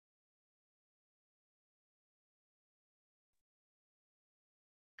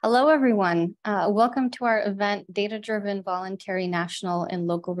Hello, everyone. Welcome to our event, Data-Driven Voluntary National and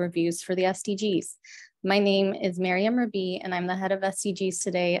Local Reviews for the SDGs. My name is Miriam Rabi, and I'm the head of SDGs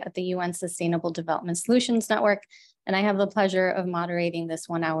Today at the UN Sustainable Development Solutions Network, and I have the pleasure of moderating this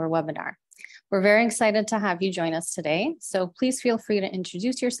one-hour webinar. We're very excited to have you join us today, so please feel free to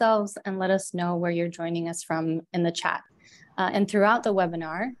introduce yourselves and let us know where you're joining us from in the chat. And throughout the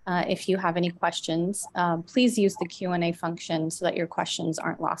webinar, if you have any questions, please use the Q&A function so that your questions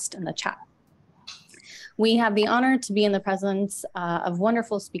aren't lost in the chat. We have the honor to be in the presence of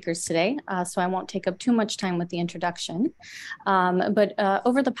wonderful speakers today, so I won't take up too much time with the introduction. But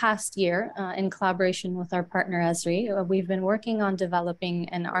over the past year, in collaboration with our partner Esri, we've been working on developing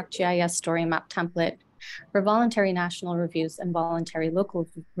an ArcGIS StoryMap template for voluntary national reviews and voluntary local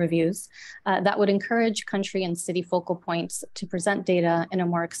reviews that would encourage country and city focal points to present data in a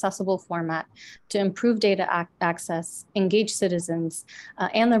more accessible format to improve data access, engage citizens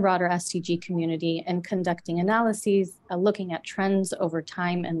and the broader SDG community in conducting analyses, looking at trends over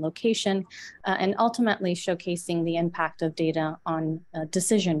time and location, and ultimately showcasing the impact of data on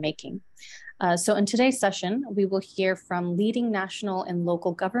decision making. So in today's session, we will hear from leading national and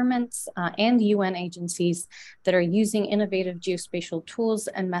local governments and UN agencies that are using innovative geospatial tools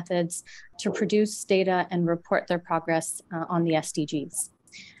and methods to produce data and report their progress on the SDGs.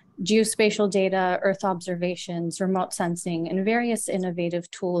 Geospatial data, Earth observations, remote sensing, and various innovative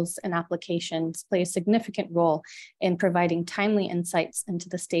tools and applications play a significant role in providing timely insights into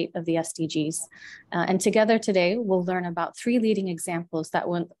the state of the SDGs. And together today, we'll learn about 3 leading examples that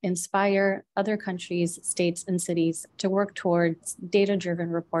will inspire other countries, states, and cities to work towards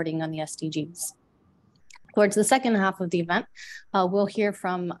data-driven reporting on the SDGs. Towards the second half of the event, we'll hear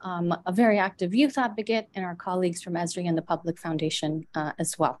from a very active youth advocate and our colleagues from Esri and the Public Foundation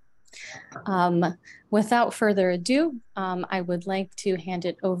as well. Without further ado, I would like to hand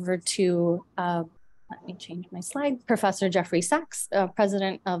it over to, let me change my slide, Professor Jeffrey Sachs,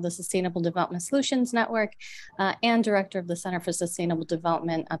 President of the Sustainable Development Solutions Network and Director of the Center for Sustainable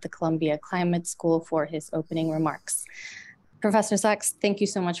Development at the Columbia Climate School for his opening remarks. Professor Sachs, thank you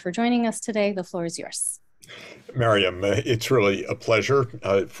so much for joining us today. The floor is yours. Miriam, it's really a pleasure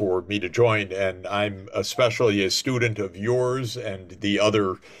for me to join, and I'm especially a student of yours and the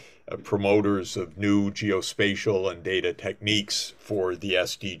other promoters of new geospatial and data techniques for the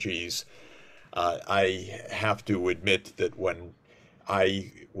SDGs. I have to admit that when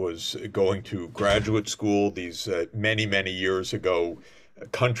I was going to graduate school these many, many years ago,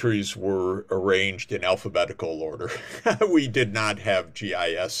 countries were arranged in alphabetical order. We did not have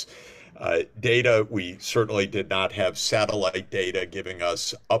GIS data. We certainly did not have satellite data giving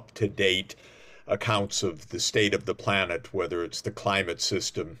us up-to-date accounts of the state of the planet, whether it's the climate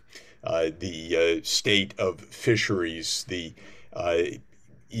system, the state of fisheries, the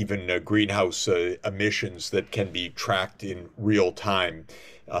even greenhouse emissions that can be tracked in real time,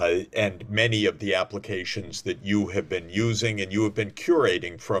 and many of the applications that you have been using and you have been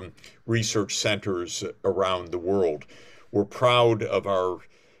curating from research centers around the world. We're proud of our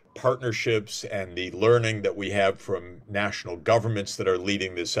partnerships and the learning that we have from national governments that are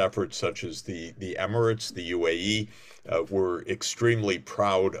leading this effort, such as the Emirates, the UAE. We're extremely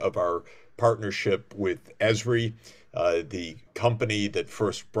proud of our partnership with Esri, the company that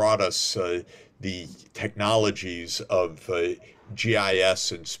first brought us the technologies of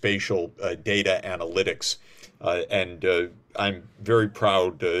GIS and spatial data analytics. And I'm very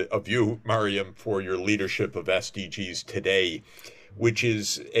proud of you, Mariam, for your leadership of SDGs Today, which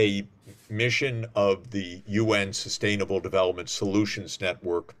is a mission of the UN Sustainable Development Solutions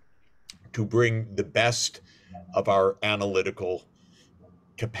Network to bring the best of our analytical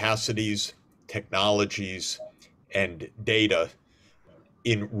capacities, technologies, and data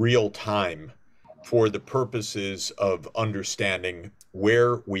in real time for the purposes of understanding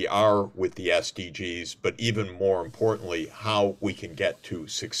where we are with the SDGs, but even more importantly, how we can get to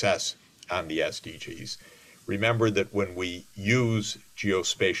success on the SDGs. Remember that when we use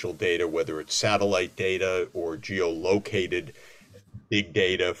geospatial data, whether it's satellite data or geolocated big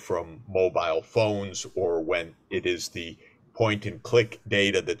data from mobile phones, or when it is the point-and-click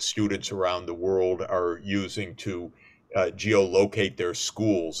data that students around the world are using to geolocate their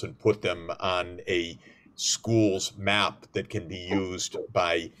schools and put them on a school's map that can be used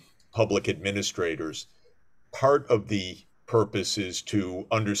by public administrators. Part of the purpose is to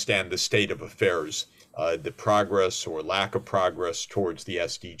understand the state of affairs, the progress or lack of progress towards the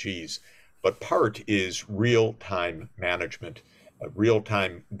SDGs. But part is real-time management,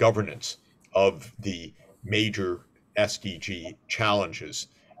 real-time governance of the major SDG challenges,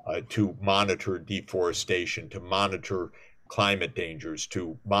 to monitor deforestation, to monitor climate dangers,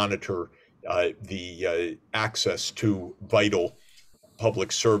 to monitor the access to vital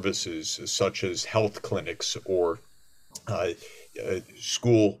public services such as health clinics or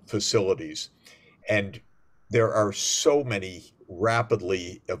school facilities. And there are so many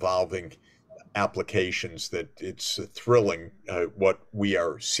rapidly evolving applications that it's thrilling what we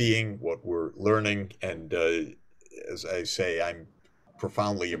are seeing, what we're learning. And as I say, I'm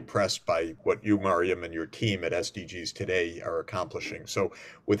profoundly impressed by what you, Mariam, and your team at SDGs Today are accomplishing. So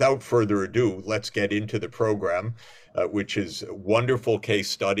without further ado, let's get into the program, which is wonderful case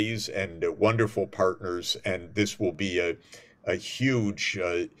studies and wonderful partners. And this will be a huge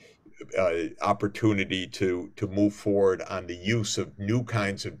opportunity to move forward on the use of new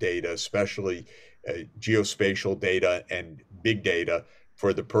kinds of data, especially geospatial data and big data,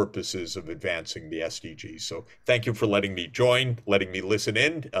 for the purposes of advancing the SDGs. So thank you for letting me join, letting me listen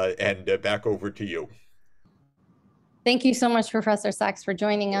in, and back over to you. Thank you so much, Professor Sachs, for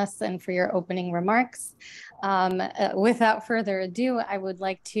joining us and for your opening remarks. Without further ado, I would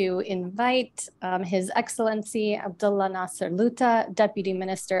like to invite His Excellency Abdullah Nasser Luta, Deputy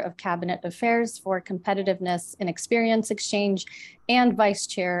Minister of Cabinet Affairs for Competitiveness and Experience Exchange and Vice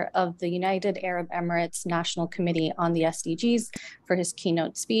Chair of the United Arab Emirates National Committee on the SDGs, for his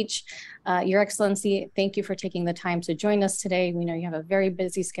keynote speech. Your Excellency, thank you for taking the time to join us today. We know you have a very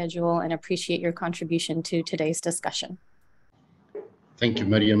busy schedule and appreciate your contribution to today's discussion. Thank you,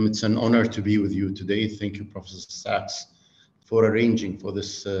 Mariam. It's an honor to be with you today. Thank you, Professor Sachs, for arranging for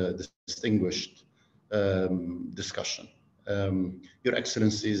this distinguished discussion. Your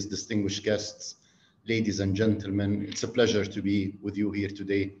Excellencies, distinguished guests, ladies and gentlemen, it's a pleasure to be with you here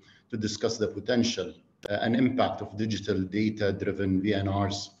today to discuss the potential and impact of digital data-driven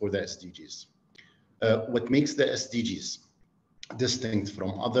VNRs for the SDGs. What makes the SDGs distinct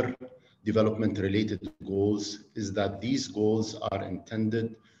from other development-related goals is that these goals are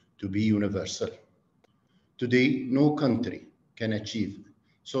intended to be universal. Today, no country can achieve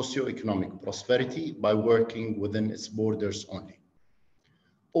socioeconomic prosperity by working within its borders only.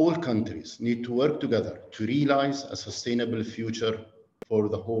 All countries need to work together to realize a sustainable future for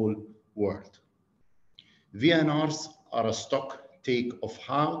the whole world. VNRs are a stock take of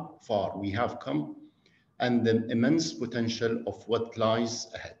how far we have come and the immense potential of what lies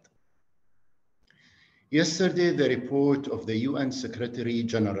ahead. Yesterday, the report of the UN Secretary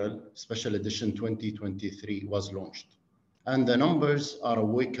General, Special Edition 2023, was launched, and the numbers are a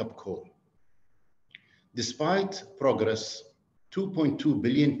wake-up call. Despite progress, 2.2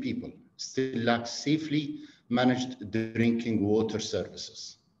 billion people still lack safely managed drinking water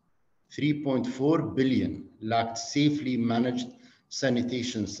services. 3.4 billion lacked safely managed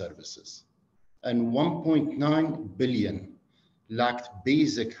sanitation services, and 1.9 billion lacked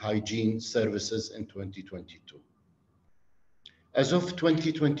basic hygiene services in 2022. As of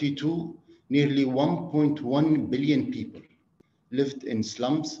 2022, nearly 1.1 billion people lived in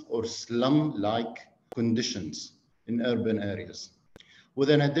slums or slum-like conditions in urban areas, with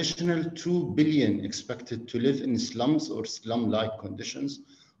an additional 2 billion expected to live in slums or slum-like conditions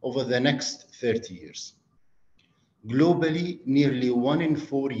over the next 30 years. Globally, nearly 1 in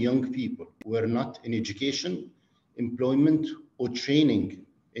 4 young people were not in education, employment, or training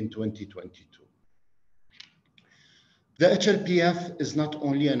in 2022. The HLPF is not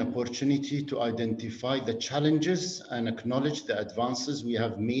only an opportunity to identify the challenges and acknowledge the advances we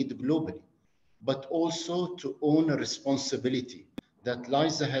have made globally, but also to own a responsibility that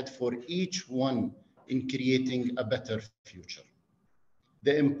lies ahead for each one in creating a better future.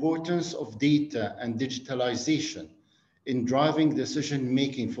 The importance of data and digitalization in driving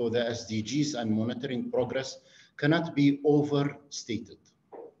decision-making for the SDGs and monitoring progress cannot be overstated.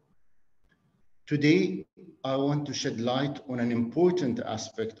 Today, I want to shed light on an important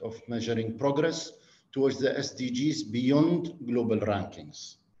aspect of measuring progress towards the SDGs beyond global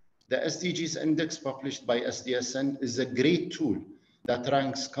rankings. The SDGs Index published by SDSN is a great tool that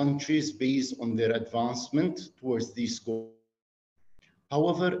ranks countries based on their advancement towards these goals.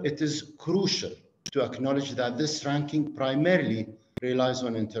 However, it is crucial to acknowledge that this ranking primarily relies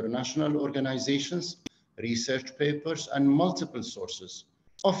on international organizations, research papers, and multiple sources,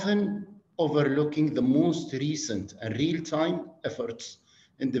 often overlooking the most recent and real-time efforts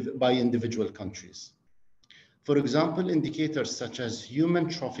by individual countries. For example, indicators such as human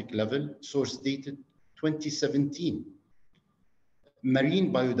traffic level, source dated 2017,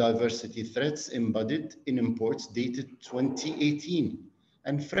 marine biodiversity threats embedded in imports dated 2018,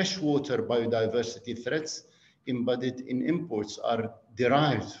 and freshwater biodiversity threats embedded in imports are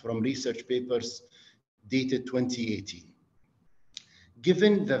derived from research papers dated 2018.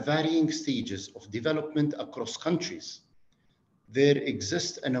 Given the varying stages of development across countries, there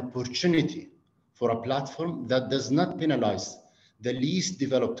exists an opportunity for a platform that does not penalize the least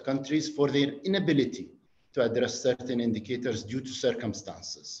developed countries for their inability to address certain indicators due to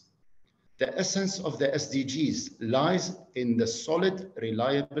circumstances. The essence of the SDGs lies in the solid,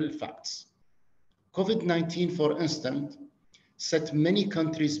 reliable facts. COVID-19, for instance, set many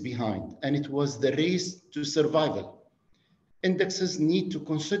countries behind, and it was the race to survival. Indexes need to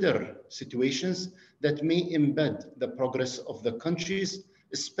consider situations that may embed the progress of the countries,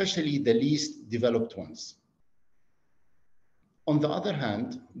 especially the least developed ones. On the other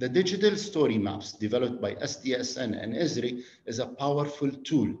hand, the digital story maps developed by SDSN and Esri is a powerful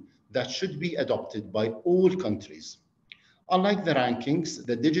tool that should be adopted by all countries. Unlike the rankings,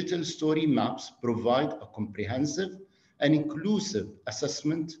 the digital story maps provide a comprehensive and inclusive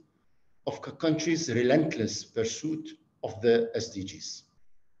assessment of a country's relentless pursuit of the SDGs.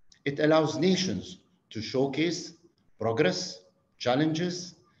 It allows nations to showcase progress,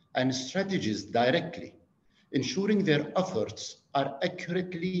 challenges, and strategies directly, ensuring their efforts are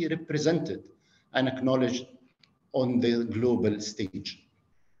accurately represented and acknowledged on the global stage.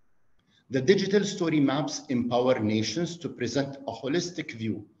 The digital story maps empower nations to present a holistic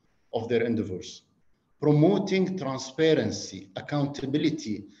view of their endeavors, promoting transparency,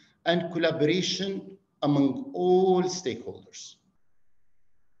 accountability, and collaboration among all stakeholders.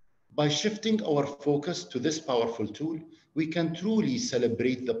 By shifting our focus to this powerful tool, we can truly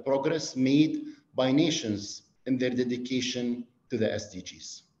celebrate the progress made by nations in their dedication to the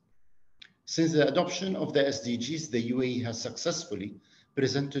SDGs. Since the adoption of the SDGs, the UAE has successfully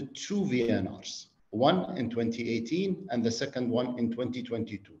presented 2 VNRs, one in 2018 and the second one in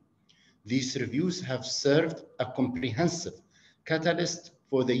 2022. These reviews have served a comprehensive catalyst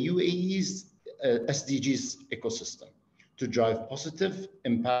for the UAE's SDGs ecosystem to drive positive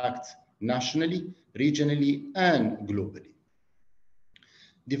impact nationally, regionally, and globally.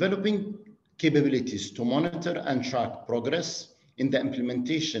 Developing capabilities to monitor and track progress in the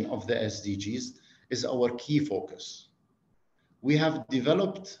implementation of the SDGs is our key focus. We have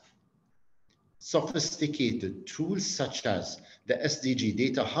developed sophisticated tools such as the SDG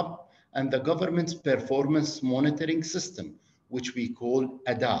Data Hub and the Government's Performance Monitoring System, which we call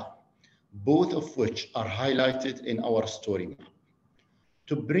ADA, both of which are highlighted in our story map.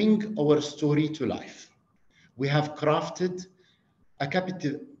 To bring our story to life, we have crafted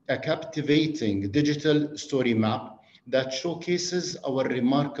a captivating digital story map that showcases our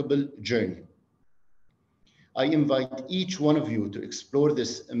remarkable journey. I invite each one of you to explore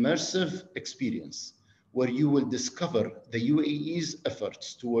this immersive experience where you will discover the UAE's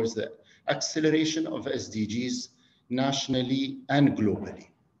efforts towards the acceleration of SDGs nationally and globally.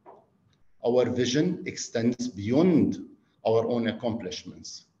 Our vision extends beyond our own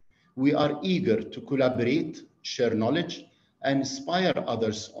accomplishments. We are eager to collaborate, share knowledge, and inspire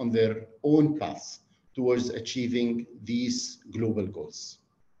others on their own paths towards achieving these global goals.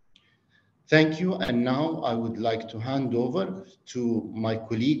 Thank you, and now I would like to hand over to my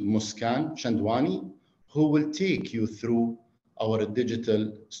colleague Muskan Chandwani, who will take you through our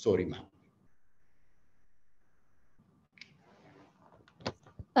digital story map.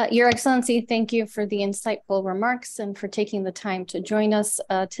 Your Excellency, thank you for the insightful remarks and for taking the time to join us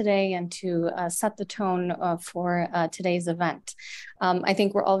today and to set the tone for today's event. I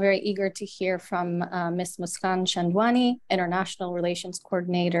think we're all very eager to hear from Ms. Muskan Chandwani, International Relations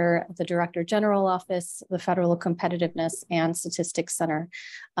Coordinator of the Director General Office, the Federal Competitiveness and Statistics Center,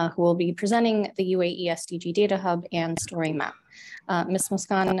 who will be presenting the UAE SDG Data Hub and Story Map. Ms.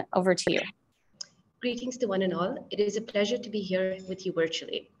 Muskan, over to you. Greetings to one and all. It is a pleasure to be here with you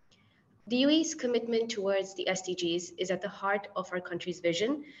virtually. The UAE's commitment towards the SDGs is at the heart of our country's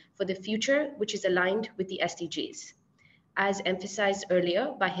vision for the future, which is aligned with the SDGs. As emphasized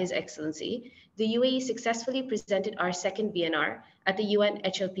earlier by His Excellency, the UAE successfully presented our second VNR at the UN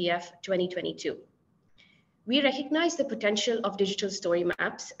HLPF 2022. We recognize the potential of digital story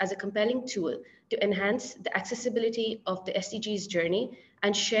maps as a compelling tool to enhance the accessibility of the SDGs journey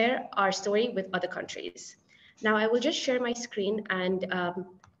and share our story with other countries. Now I will just share my screen and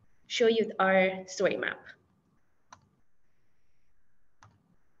show you our story map.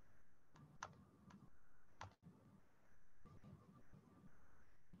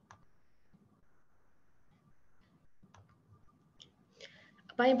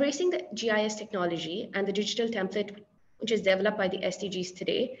 By embracing the GIS technology and the digital template which is developed by the SDGs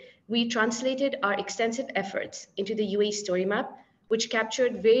Today, we translated our extensive efforts into the UAE story map, which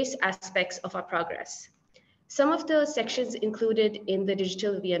captured various aspects of our progress. Some of the sections included in the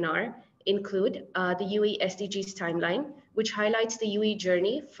digital VNR include the UAE SDGs timeline, which highlights the UAE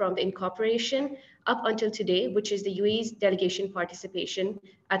journey from the incorporation up until today, which is the UAE's delegation participation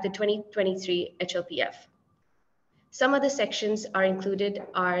at the 2023 HLPF. Some of the sections are included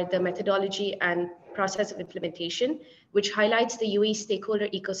are the methodology and process of implementation, which highlights the UAE stakeholder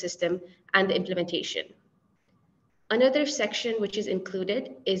ecosystem and the implementation. Another section which is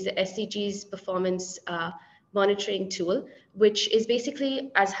included is the SDGs performance monitoring tool, which is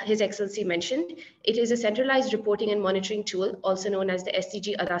basically, as His Excellency mentioned, it is a centralized reporting and monitoring tool, also known as the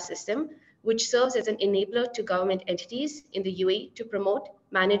SDG Data system, which serves as an enabler to government entities in the UAE to promote,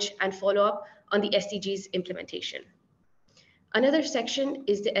 manage, and follow up on the SDGs implementation. Another section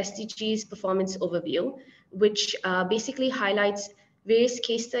is the SDGs performance overview, which basically highlights various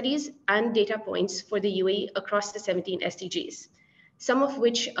case studies and data points for the UAE across the 17 SDGs. Some of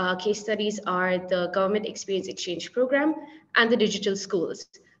which case studies are the Government Experience Exchange Program and the Digital Schools,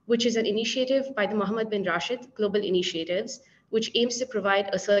 which is an initiative by the Mohammed bin Rashid Global Initiatives, which aims to provide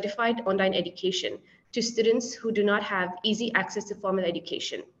a certified online education to students who do not have easy access to formal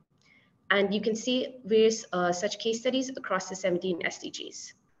education. And you can see various such case studies across the 17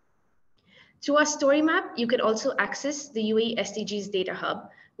 SDGs. Through our story map, you can also access the UAE SDGs Data Hub,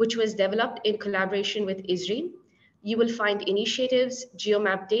 which was developed in collaboration with Esri. You will find initiatives,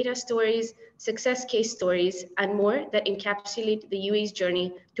 geomap data stories, success case stories, and more that encapsulate the UAE's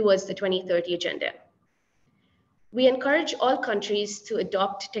journey towards the 2030 agenda. We encourage all countries to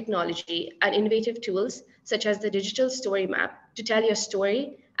adopt technology and innovative tools, such as the digital story map, to tell your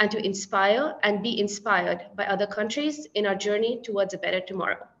story and to inspire and be inspired by other countries in our journey towards a better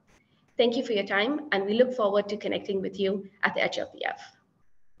tomorrow. Thank you for your time, and we look forward to connecting with you at the HLPF.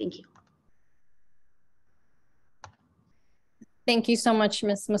 Thank you. Thank you so much,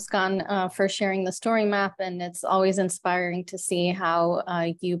 Ms. Muskan, for sharing the story map. And it's always inspiring to see how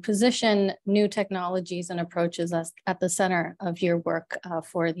you position new technologies and approaches at the center of your work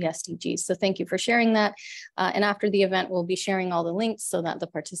for the SDGs. So thank you for sharing that. And after the event, we'll be sharing all the links so that the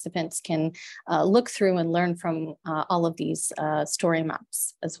participants can look through and learn from all of these story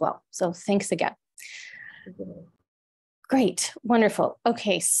maps as well. So thanks again. Great, wonderful.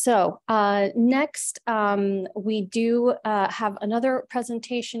 Okay, so next we do have another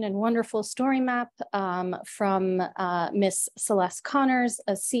presentation and wonderful story map from Ms. Celeste Connors,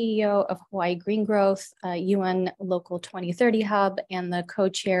 a CEO of Hawaii Green Growth, UN Local 2030 Hub, and the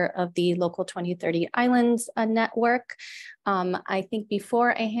co-chair of the Local 2030 Islands Network. I think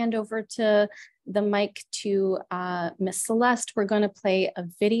before I hand over to the mic to Ms. Celeste, we're going to play a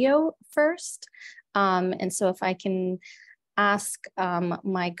video first. And so if I can ask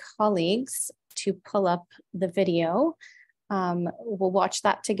my colleagues to pull up the video, we'll watch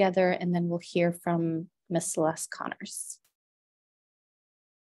that together and then we'll hear from Ms. Celeste Connors.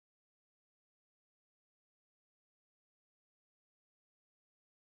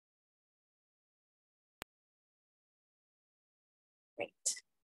 Great.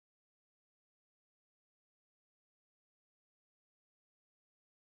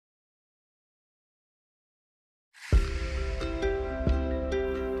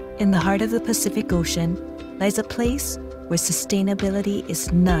 In the heart of the Pacific Ocean lies a place where sustainability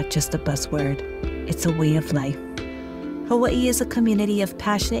is not just a buzzword, it's a way of life. Hawaii is a community of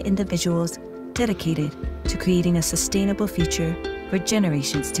passionate individuals dedicated to creating a sustainable future for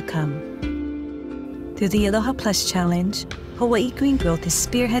generations to come. Through the Aloha Plus Challenge, Hawaii Green Growth is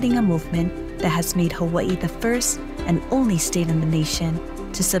spearheading a movement that has made Hawaii the first and only state in the nation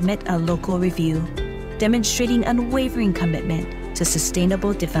to submit a local review, demonstrating unwavering commitment to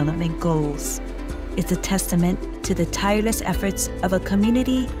sustainable development goals. It's a testament to the tireless efforts of a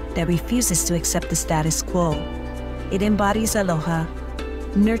community that refuses to accept the status quo. It embodies aloha,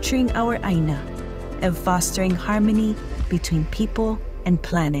 nurturing our aina, and fostering harmony between people and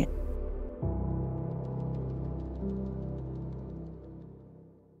planet.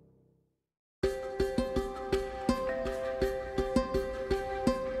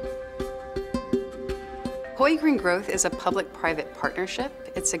 Hawaii Green Growth is a public-private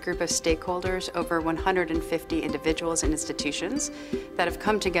partnership. It's a group of stakeholders, over 150 individuals and institutions that have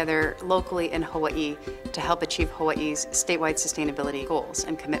come together locally in Hawaii to help achieve Hawaii's statewide sustainability goals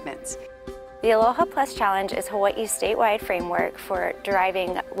and commitments. The Aloha Plus Challenge is Hawaii's statewide framework for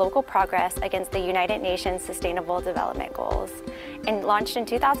deriving local progress against the United Nations Sustainable Development Goals. And launched in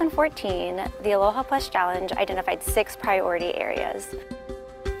 2014, the Aloha Plus Challenge identified 6 priority areas.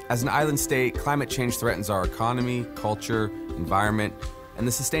 As an island state, climate change threatens our economy, culture, environment, and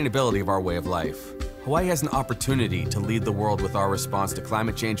the sustainability of our way of life. Hawaii has an opportunity to lead the world with our response to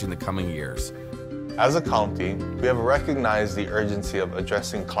climate change in the coming years. As a county, we have recognized the urgency of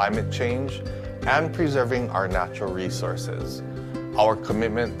addressing climate change and preserving our natural resources. Our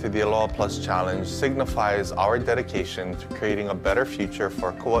commitment to the Aloha Plus Challenge signifies our dedication to creating a better future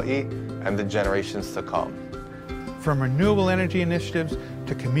for Kauai and the generations to come. From renewable energy initiatives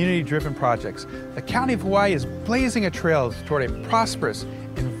to community-driven projects, the County of Hawaii is blazing a trail toward a prosperous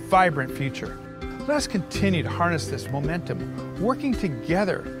and vibrant future. Let us continue to harness this momentum, working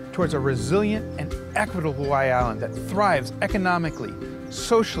together towards a resilient and equitable Hawaii Island that thrives economically,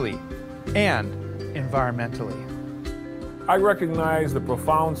 socially, and environmentally. I recognize the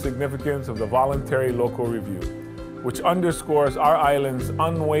profound significance of the Voluntary Local Review, which underscores our island's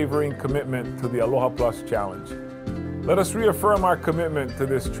unwavering commitment to the Aloha Plus Challenge. Let us reaffirm our commitment to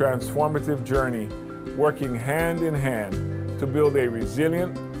this transformative journey, working hand in hand to build a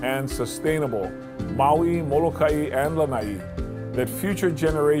resilient and sustainable Maui, Molokai, and Lanai that future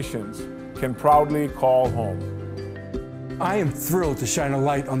generations can proudly call home. I am thrilled to shine a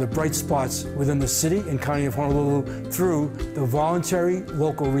light on the bright spots within the city and county of Honolulu through the Voluntary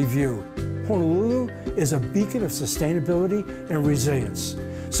Local Review. Honolulu is a beacon of sustainability and resilience.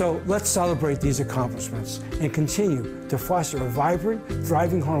 So let's celebrate these accomplishments and continue to foster a vibrant,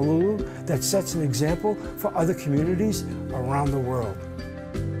 thriving Honolulu that sets an example for other communities around the world.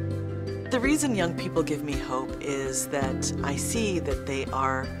 The reason young people give me hope is that I see that they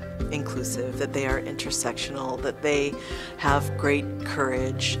are inclusive, that they are intersectional, that they have great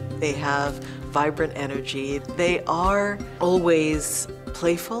courage, they have vibrant energy, they are always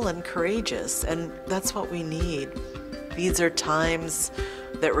playful and courageous, and that's what we need. These are times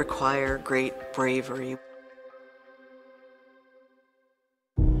that require great bravery.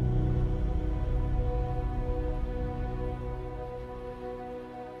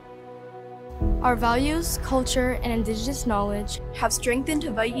 Our values, culture, and indigenous knowledge have strengthened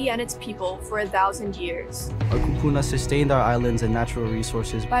Hawaii and its people for 1,000 years. Our kupuna sustained our islands and natural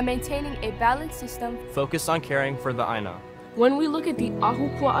resources by maintaining a balanced system focused on caring for the Aina. When we look at the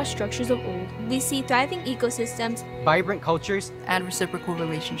ahupua'a structures of old, we see thriving ecosystems, vibrant cultures, and reciprocal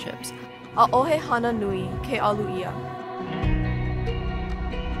relationships. A'ohe hana nui ke alu'ia.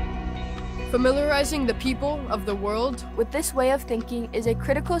 Familiarizing the people of the world with this way of thinking is a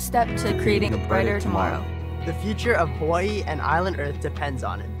critical step to creating a brighter tomorrow. The future of Hawaii and island Earth depends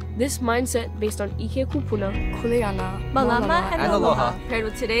on it. This mindset, based on ike kupuna, kuleana, malama, and aloha, paired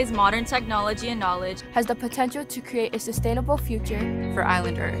with today's modern technology and knowledge, has the potential to create a sustainable future for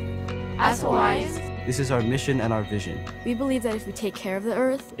island Earth. As Hawaiians, this is our mission and our vision. We believe that if we take care of the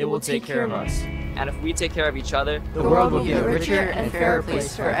Earth, it will take care of us. And if we take care of each other, the world will be a richer and fairer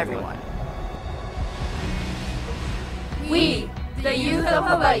place for everyone. We, the youth of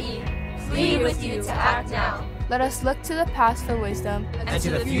Hawaii, plead with you to act now. Let us look to the past for wisdom and to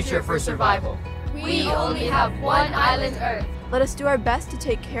the future for survival. We only have one island Earth. Let us do our best to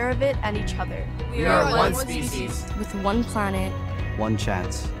take care of it and each other. We are one species. With one planet. One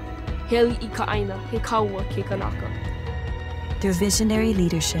chance. Heli ika aina, he kaua ke kanaka. Through visionary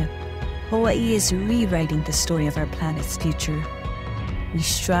leadership, Hawaii is rewriting the story of our planet's future. We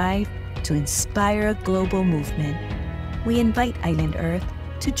strive to inspire a global movement. We invite Island Earth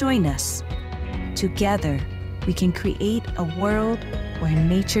to join us. Together, we can create a world where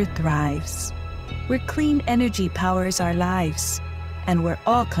nature thrives, where clean energy powers our lives, and where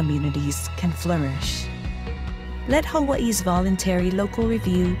all communities can flourish. Let Hawaii's Voluntary Local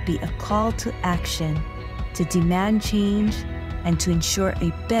Review be a call to action to demand change and to ensure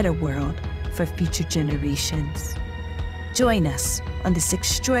a better world for future generations. Join us on this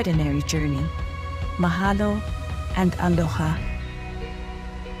extraordinary journey. Mahalo and aloha.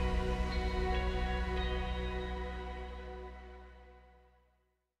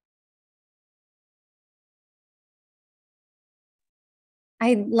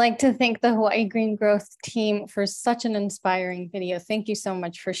 I'd like to thank the Hawaii Green Growth team for such an inspiring video. Thank you so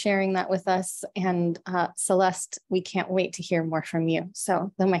much for sharing that with us. And Celeste, we can't wait to hear more from you.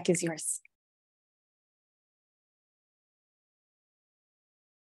 So the mic is yours.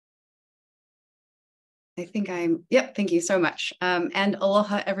 I think yep, thank you so much. And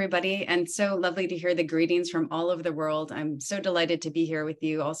aloha, everybody. And so lovely to hear the greetings from all over the world. I'm so delighted to be here with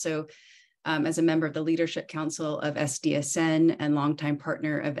you also as a member of the Leadership Council of SDSN and longtime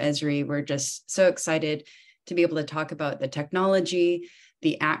partner of Esri. We're just so excited to be able to talk about the technology,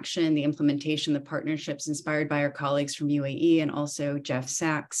 the action, the implementation, the partnerships inspired by our colleagues from UAE and also Jeff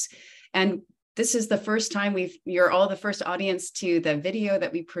Sachs. And this is the first time you're all the first audience to the video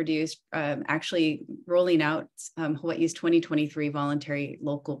that we produced, actually rolling out Hawaii's 2023 Voluntary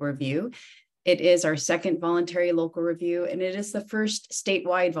Local Review. It is our second voluntary local review, and it is the first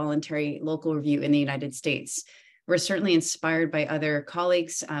statewide voluntary local review in the United States. We're certainly inspired by other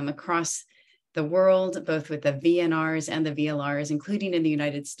colleagues across the world, both with the VNRs and the VLRs, including in the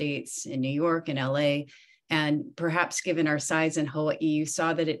United States, in New York and LA. And perhaps given our size in Hawaii, you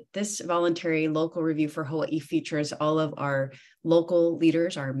saw that this voluntary local review for Hawaii features all of our local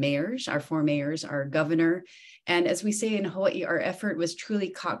leaders, our mayors, our 4 mayors, our governor. And as we say in Hawaii, our effort was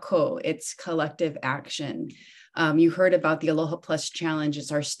truly kako, it's collective action. You heard about the Aloha Plus Challenge.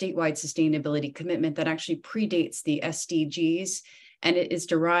 It's our statewide sustainability commitment that actually predates the SDGs. And it is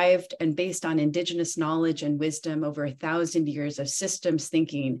derived and based on indigenous knowledge and wisdom over 1,000 years of systems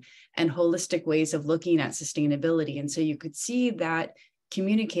thinking and holistic ways of looking at sustainability. And so you could see that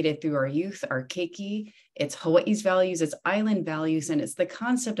communicated through our youth, our keiki, it's Hawaii's values, it's island values, and it's the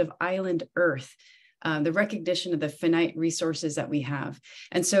concept of island earth, the recognition of the finite resources that we have.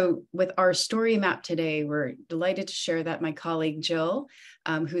 And so with our story map today, we're delighted to share that my colleague Jill,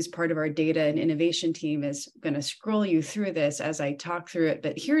 who's part of our data and innovation team, is going to scroll you through this as I talk through it.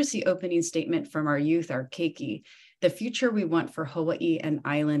 But here's the opening statement from our youth, our keiki: the future we want for Hawaii and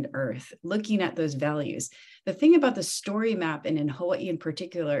island earth, looking at those values. The thing about the story map, and in Hawaii in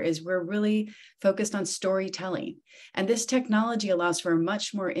particular, is we're really focused on storytelling. And this technology allows for a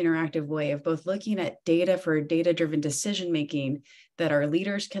much more interactive way of both looking at data for data-driven decision-making that our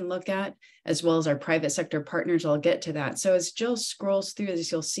leaders can look at, as well as our private sector partners. I'll get to that. So as Jill scrolls through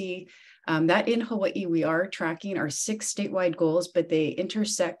this, you'll see that in Hawaii, we are tracking our 6 statewide goals, but they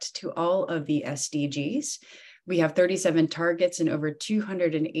intersect to all of the SDGs. We have 37 targets and over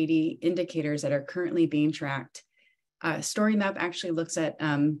 280 indicators that are currently being tracked. StoryMap actually looks at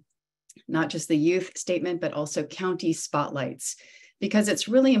not just the youth statement, but also county spotlights, because it's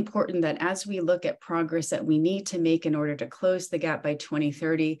really important that as we look at progress that we need to make in order to close the gap by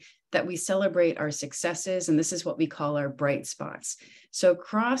 2030, that we celebrate our successes. And this is what we call our bright spots. So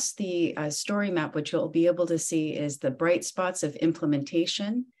across the StoryMap, what you'll be able to see is the bright spots of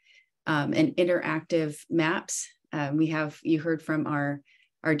implementation, and interactive maps. You heard from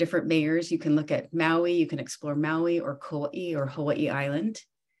our different mayors. You can look at Maui, you can explore Maui or Kauai or Hawaii Island.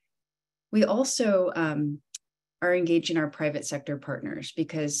 We also are engaging our private sector partners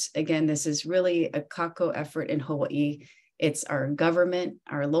because, again, this is really a kako effort in Hawaii. It's our government,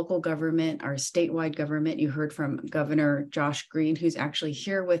 our local government, our statewide government. You heard from Governor Josh Green, who's actually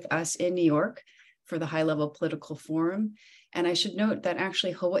here with us in New York for the high-level political forum. And I should note that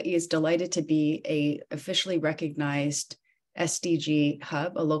actually Hawaii is delighted to be a officially recognized SDG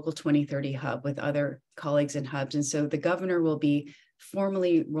hub, a local 2030 hub with other colleagues and hubs. And so the governor will be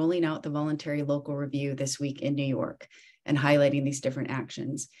formally rolling out the voluntary local review this week in New York and highlighting these different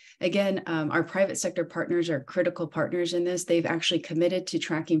actions. Again, our private sector partners are critical partners in this. They've actually committed to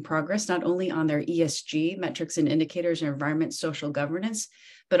tracking progress, not only on their ESG metrics and indicators and environment, social governance,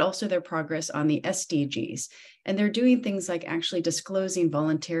 but also their progress on the SDGs. And they're doing things like actually disclosing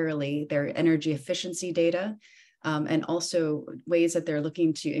voluntarily their energy efficiency data, and also ways that they're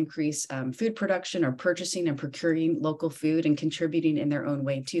looking to increase food production or purchasing and procuring local food and contributing in their own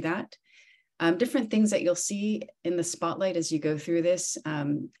way to that. Different things that you'll see in the spotlight as you go through this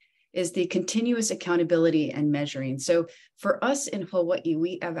is the continuous accountability and measuring. So for us in Hawaii,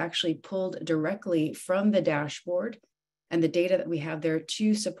 we have actually pulled directly from the dashboard and the data that we have there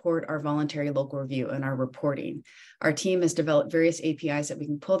to support our voluntary local review and our reporting. Our team has developed various APIs that we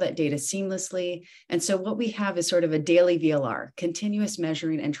can pull that data seamlessly. And so what we have is sort of a daily VLR, continuous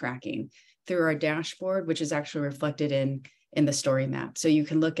measuring and tracking through our dashboard, which is actually reflected in the story map. So you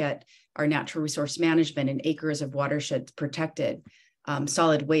can look at our natural resource management and acres of watersheds protected,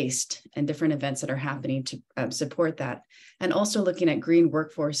 solid waste and different events that are happening to support that. And also looking at green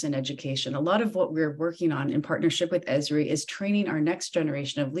workforce and education. A lot of what we're working on in partnership with Esri is training our next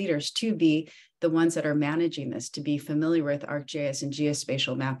generation of leaders to be the ones that are managing this, to be familiar with ArcGIS and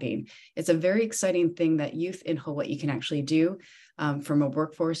geospatial mapping. It's a very exciting thing that youth in Hawaii can actually do from a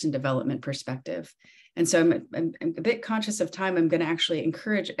workforce and development perspective. And so I'm a bit conscious of time. I'm going to actually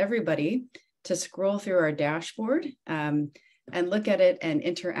encourage everybody to scroll through our dashboard and look at it and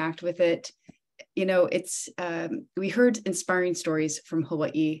interact with it. You know, we heard inspiring stories from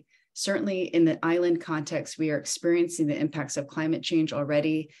Hawaii. Certainly in the island context, we are experiencing the impacts of climate change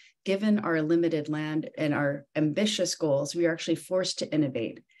already. Given our limited land and our ambitious goals, we are actually forced to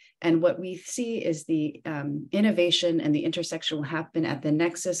innovate. And what we see is the innovation and the intersection will happen at the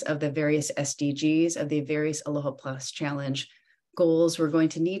nexus of the various SDGs, of the various Aloha Plus Challenge goals. We're going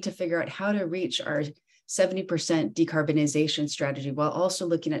to need to figure out how to reach our 70% decarbonization strategy while also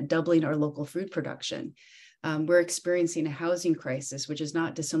looking at doubling our local food production. We're experiencing a housing crisis, which is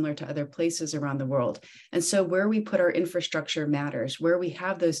not dissimilar to other places around the world. And so where we put our infrastructure matters, where we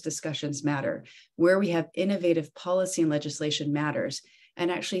have those discussions matter, where we have innovative policy and legislation matters.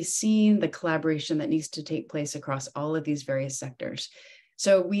 and actually seeing the collaboration that needs to take place across all of these various sectors.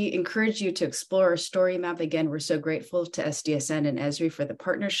 So we encourage you to explore our story map. Again, we're so grateful to SDSN and Esri for the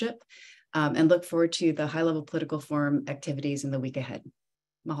partnership, and look forward to the high-level political forum activities in the week ahead.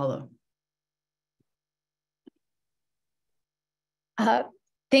 Mahalo.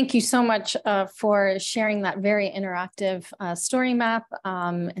 Thank you so much for sharing that very interactive story map,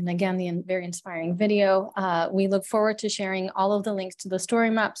 and again, the very inspiring video. We look forward to sharing all of the links to the story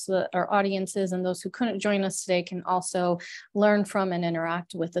map so that our audiences and those who couldn't join us today can also learn from and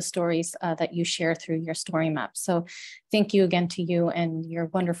interact with the stories that you share through your story map. So thank you again to you and your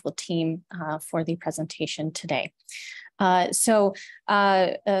wonderful team for the presentation today.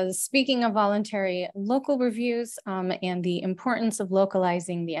 Speaking of voluntary local reviews and the importance of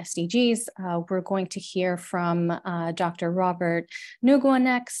localizing the SDGs, we're going to hear from Dr. Robert Nugua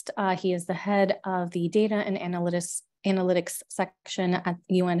next. He is the head of the Data and Analytics section at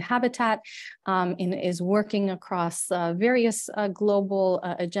UN Habitat, and is working across various global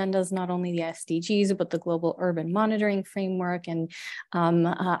agendas, not only the SDGs, but the Global Urban Monitoring Framework. And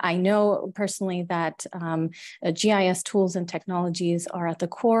I know personally that GIS tools and technologies are at the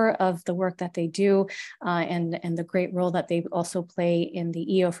core of the work that they do, and the great role that they also play in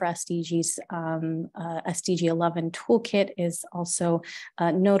the EO for SDGs SDG 11 toolkit is also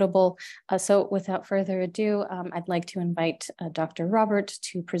notable. So without further ado, I'd like to invite Dr. Robert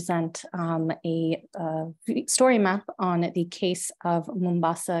to present a story map on the case of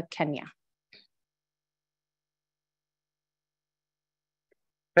Mombasa, Kenya.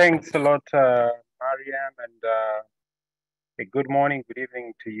 Thanks a lot, Mariam, and a good morning, good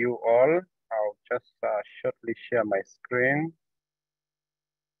evening to you all. I'll just shortly share my screen.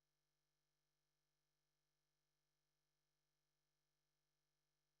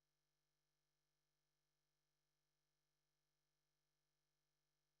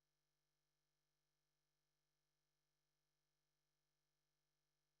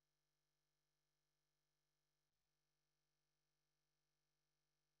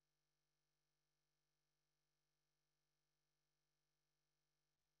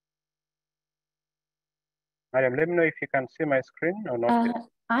 Mariam, let me know if you can see my screen or not.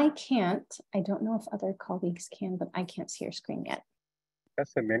 I can't. I don't know if other colleagues can, but I can't see your screen yet.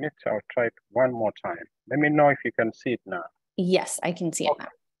 Just a minute. I'll try it one more time. Let me know if you can see it now. Yes, I can see it now.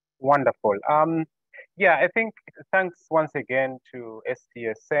 Wonderful. Yeah, I think thanks once again to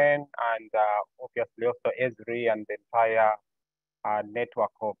SDSN and obviously also Esri and the entire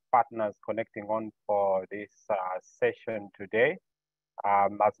network of partners connecting on for this session today.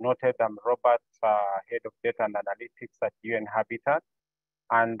 As noted, I'm Robert, Head of Data and Analytics at UN Habitat.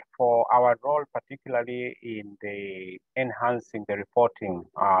 And for our role, particularly in the enhancing the reporting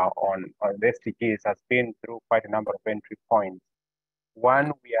on the SDGs, has been through quite a number of entry points.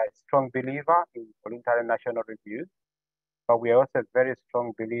 One, we are a strong believer in voluntary national reviews, but we are also a very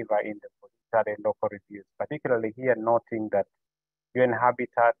strong believer in the voluntary local reviews, particularly here noting that UN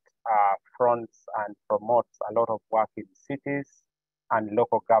Habitat fronts and promotes a lot of work in cities and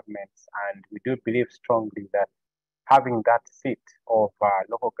local governments. And we do believe strongly that having that seat of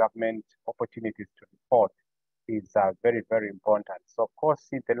local government opportunities to report is very, very important. So of course,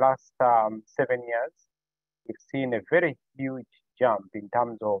 in the last 7 years, we've seen a very huge jump in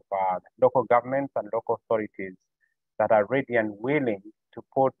terms of local governments and local authorities that are ready and willing to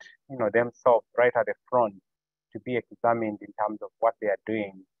put themselves right at the front to be examined in terms of what they are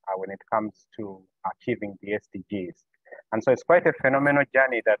doing when it comes to achieving the SDGs. And so it's quite a phenomenal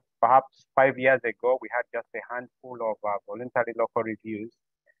journey that perhaps 5 years ago, we had just a handful of voluntary local reviews.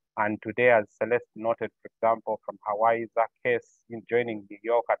 And today, as Celeste noted, for example, from Hawaii, Zach case in joining New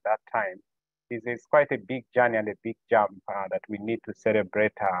York at that time, is quite a big journey and a big jump that we need to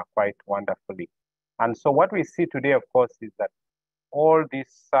celebrate quite wonderfully. And so what we see today, of course, is that all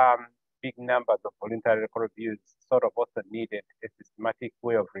these big numbers of voluntary local reviews sort of also needed a systematic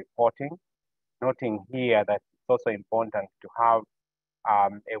way of reporting, noting here that it's also important to have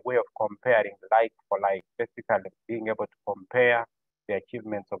a way of comparing like for like, basically being able to compare the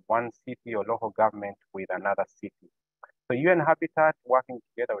achievements of one city or local government with another city. So UN Habitat, working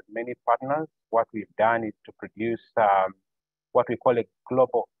together with many partners, what we've done is to produce what we call a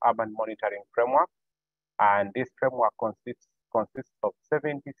global urban monitoring framework. And this framework consists of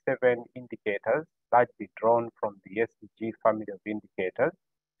 77 indicators, largely drawn from the SDG family of indicators,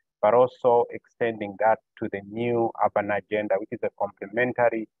 but also extending that to the new urban agenda, which is a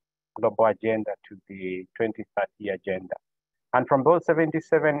complementary global agenda to the 2030 agenda. And from those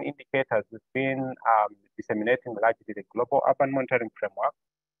 77 indicators, we've been disseminating largely the global urban monitoring framework,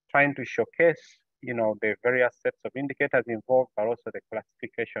 trying to showcase the various sets of indicators involved, but also the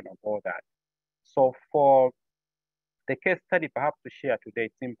classification of all that. So for the case study perhaps to share today,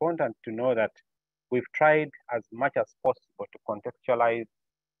 it's important to know that we've tried as much as possible to contextualize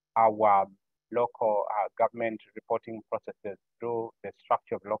our local government reporting processes through the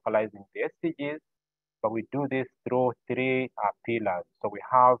structure of localizing the SDGs, but we do this through three pillars. So we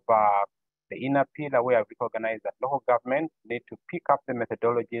have the inner pillar where we recognize that local governments need to pick up the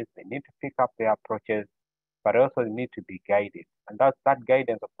methodologies, they need to pick up their approaches, but also they need to be guided. And that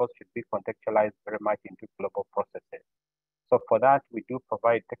guidance, of course, should be contextualized very much into global processes. So for that, we do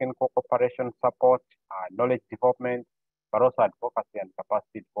provide technical cooperation support, knowledge development, but also advocacy and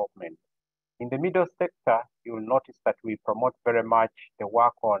capacity development. In the middle sector, you will notice that we promote very much the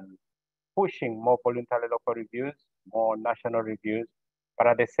work on pushing more voluntary local reviews, more national reviews, but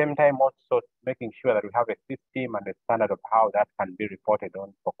at the same time also making sure that we have a system and a standard of how that can be reported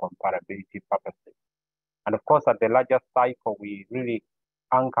on for comparability purposes. And of course, at the larger cycle, we really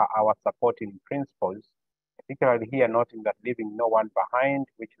anchor our support in principles, particularly here noting that leaving no one behind,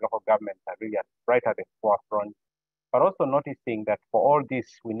 which local governments are really right at the forefront, but also noticing that for all this,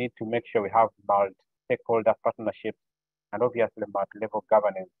 we need to make sure we have multi-stakeholder partnerships and obviously multi-level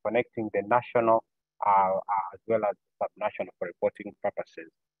governance, connecting the national as well as subnational for reporting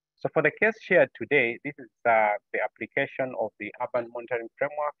purposes. So for the case shared today, this is the application of the urban monitoring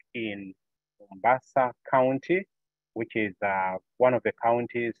framework in Mombasa County, which is one of the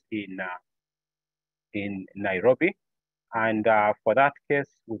counties in Nairobi. And for that case,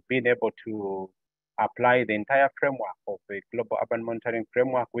 we've been able to apply the entire framework of the Global Urban Monitoring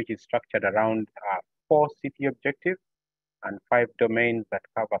Framework, which is structured around 4 city objectives and 5 domains that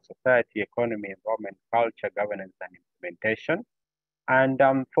cover society, economy, environment, culture, governance, and implementation. And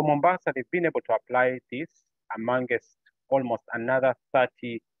for Mombasa, they've been able to apply this amongst almost another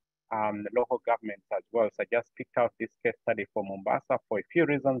 30 local governments as well. So I just picked out this case study for Mombasa for a few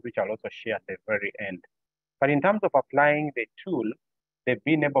reasons, which I'll also share at the very end. But in terms of applying the tool, they've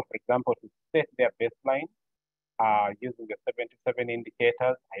been able, for example, to set their baseline using the 77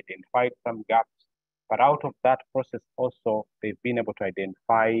 indicators, identified some gaps. But out of that process also, they've been able to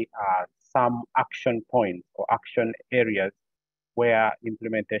identify some action points or action areas where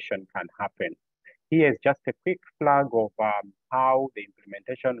implementation can happen. Here is just a quick flag of how the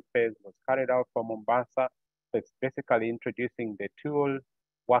implementation phase was carried out for Mombasa. So it's basically introducing the tool,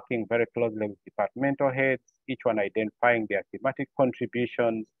 working very closely with departmental heads, each one identifying their thematic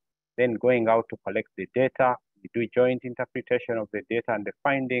contributions, then going out to collect the data. We do joint interpretation of the data and the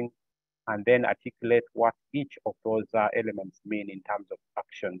findings, and then articulate what each of those elements mean in terms of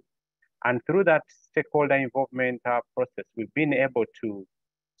action. And through that stakeholder involvement process, we've been able to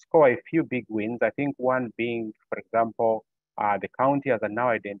score a few big wins. I think one being, for example, the county has now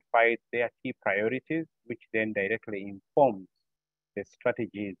identified their key priorities, which then directly informs the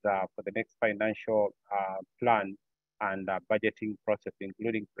strategies for the next financial plan and budgeting process,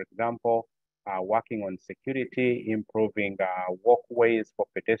 including, for example, working on security, improving walkways for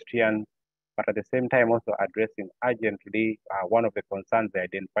pedestrians, but at the same time also addressing urgently one of the concerns they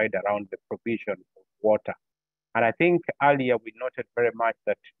identified around the provision of water. And I think earlier we noted very much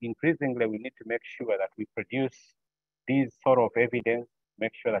that increasingly we need to make sure that we produce these sort of evidence,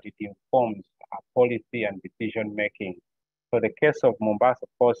 make sure that it informs our policy and decision making. So the case of Mombasa, of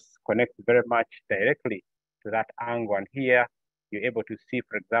course, connects very much directly to that angle. And here you're able to see,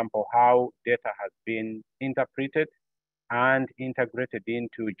 for example, how data has been interpreted and integrated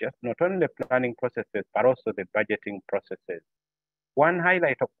into just not only the planning processes, but also the budgeting processes. One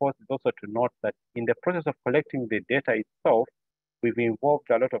highlight, of course, is also to note that in the process of collecting the data itself, we've involved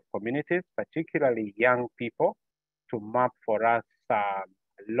a lot of communities, particularly young people, to map for us a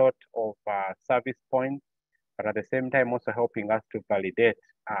lot of service points, but at the same time also helping us to validate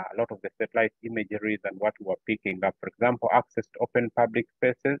a lot of the satellite imageries and what we're picking up. For example, access to open public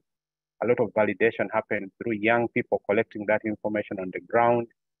spaces, a lot of validation happened through young people collecting that information on the ground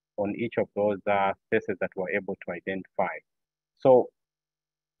on each of those spaces that we're able to identify. So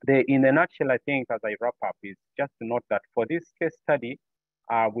in a nutshell, I think as I wrap up is just to note that for this case study,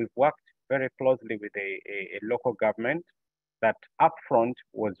 we've worked very closely with a local government that upfront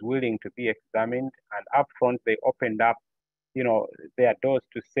was willing to be examined, and upfront they opened up, their doors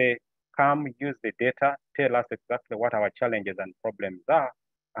to say, come use the data, tell us exactly what our challenges and problems are.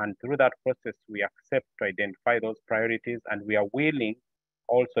 And through that process, we accept to identify those priorities, and we are willing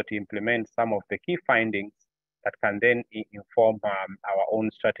also to implement some of the key findings that can then inform our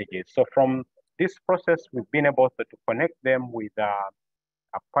own strategies. So from this process, we've been able to connect them with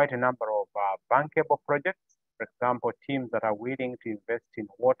quite a number of bankable projects. For example, teams that are willing to invest in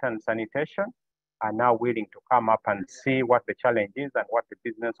water and sanitation, are now willing to come up and see what the challenge is and what the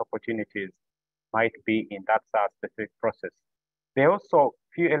business opportunities might be in that specific process. There are also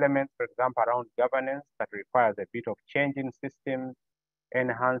few elements, for example, around governance that requires a bit of change in systems,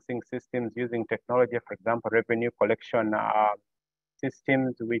 enhancing systems using technology, for example, revenue collection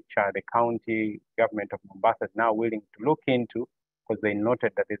systems, which the county government of Mombasa is now willing to look into, because they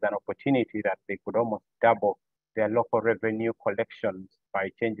noted that there's an opportunity that they could almost double their local revenue collections by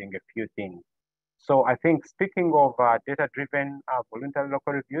changing a few things. So I think, speaking of data-driven voluntary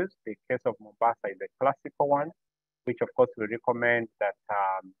local reviews, the case of Mombasa is a classical one, which of course we recommend that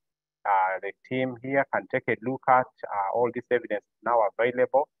the team here can take a look at. All this evidence is now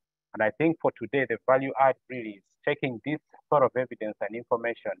available. And I think for today, the value add really is taking this sort of evidence and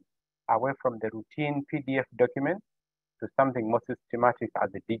information away from the routine PDF documents to something more systematic as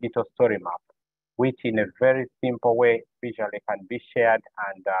a digital story map, which in a very simple way visually can be shared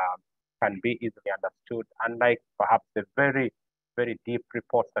and can be easily understood, unlike perhaps the very, very deep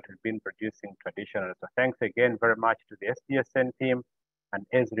reports that we've been producing traditionally. So thanks again very much to the SDSN team and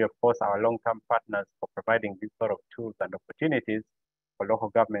Esri, of course, our long-term partners, for providing these sort of tools and opportunities for local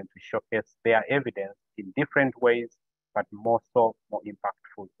government to showcase their evidence in different ways, but more so, more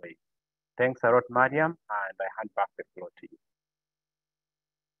impactful ways. Thanks a lot, Mariam, and I hand back the floor to you.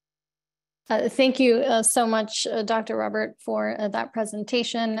 Thank you so much, Dr. Robert, for that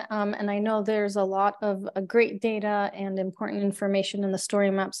presentation. And I know there's a lot of great data and important information in the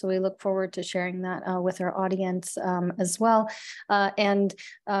story map, so we look forward to sharing that with our audience as well. And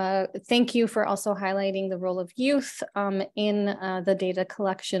thank you for also highlighting the role of youth in the data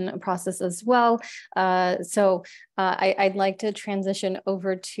collection process as well. I'd like to transition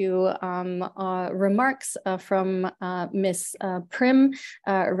over to remarks from Ms. Prim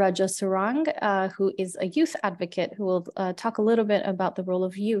Rajasarang, who is a youth advocate, who will talk a little bit about the role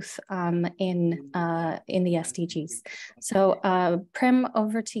of youth in the SDGs. So Prim,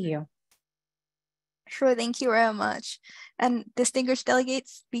 over to you. Sure, thank you very much. And distinguished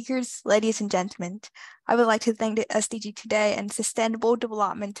delegates, speakers, ladies and gentlemen, I would like to thank the SDG Today and Sustainable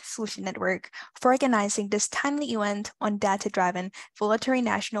Development Solution Network for organizing this timely event on data-driven voluntary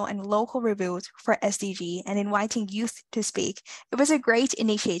national and local reviews for SDG and inviting youth to speak. It was a great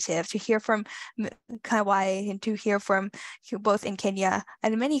initiative to hear from Kawai and to hear from both in Kenya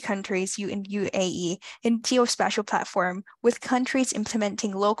and many countries in UAE in geospatial platform with countries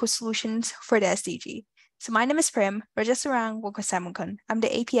implementing local solutions for the SDG. So my name is Prim Rajasarang Wokosamunkun. I'm the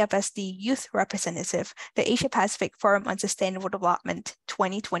APFSD Youth Representative, the Asia Pacific Forum on Sustainable Development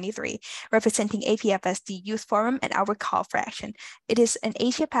 2023, representing APFSD Youth Forum and our call for action. It is an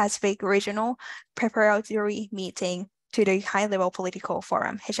Asia Pacific regional preparatory meeting to the High-Level Political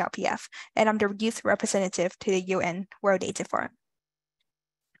Forum, HLPF, and I'm the Youth Representative to the UN World Data Forum.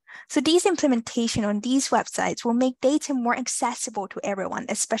 So these implementation on these websites will make data more accessible to everyone,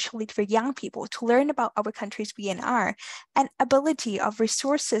 especially for young people, to learn about our country's BNR and ability of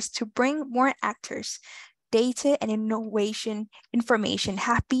resources to bring more actors. Data and innovation information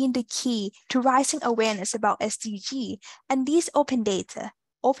have been the key to rising awareness about SDG, and these open data,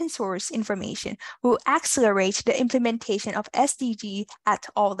 open source information will accelerate the implementation of SDG at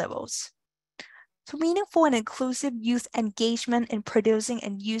all levels. So meaningful and inclusive youth engagement in producing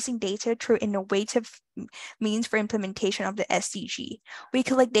and using data through innovative means for implementation of the SDG. We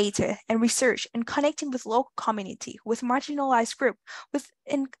collect data and research and connecting with local community, with marginalized group,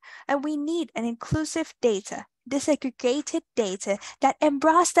 and we need an inclusive data, disaggregated data that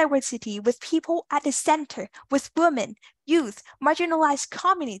embrace diversity with people at the center, with women, youth, marginalized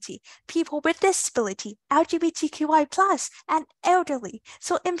community, people with disability, LGBTQI+, and elderly.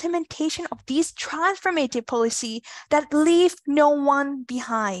 So implementation of these transformative policy that leave no one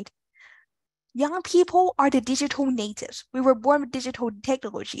behind. Young people are the digital natives. We were born with digital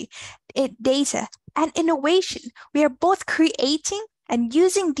technology, data, and innovation. We are both creating and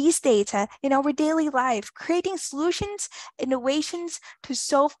using these data in our daily life, creating solutions, innovations to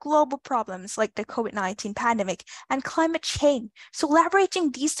solve global problems like the COVID-19 pandemic and climate change. So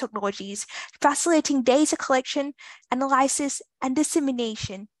leveraging these technologies, facilitating data collection, analysis, and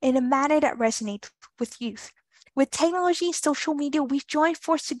dissemination in a manner that resonates with youth. With technology, social media, we join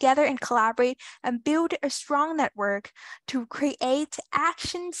forces together and collaborate and build a strong network to create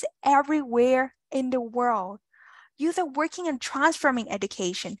actions everywhere in the world. Youth are working on transforming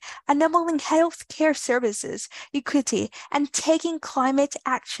education, enabling healthcare services, equity, and taking climate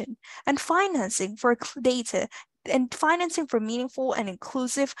action, and financing for data, and financing for meaningful and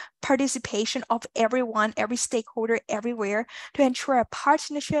inclusive participation of everyone, every stakeholder, everywhere, to ensure a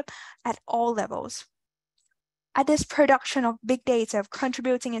partnership at all levels. at this production of big data, of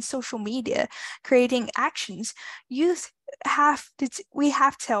contributing in social media, creating actions, we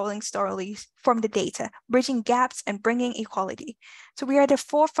have telling stories from the data, bridging gaps and bringing equality. So we are at the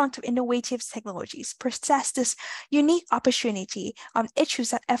forefront of innovative technologies, possess this unique opportunity on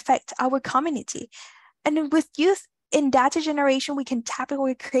issues that affect our community. And with youth in data generation, we can tap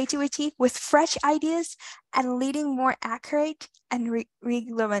into creativity with fresh ideas and leading more accurate and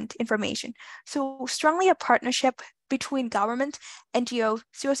relevant information. So strongly a partnership between government, NGO,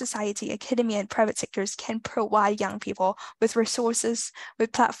 civil society, academia, and private sectors can provide young people with resources,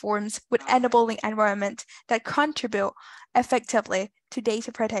 with platforms, with enabling environment that contribute effectively to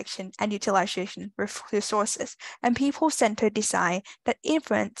data protection and utilization of resources, and people-centered design that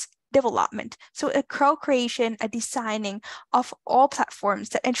influence development. So a co-creation, a designing of all platforms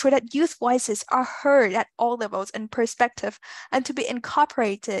that ensure that youth voices are heard at all levels and perspective and to be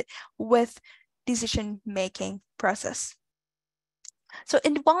incorporated with decision-making process. So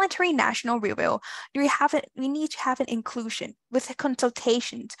in the voluntary national review, we need to have an inclusion with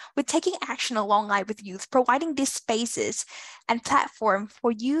consultations, with taking action along line with youth, providing these spaces and platform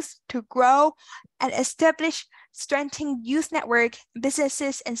for youth to grow and establish strengthening youth network,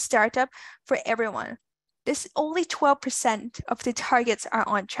 businesses, and startup for everyone. This only 12% of the targets are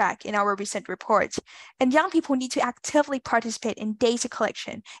on track in our recent report. And young people need to actively participate in data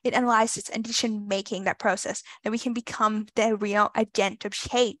collection, in analysis and decision-making that process, and we can become the real agent of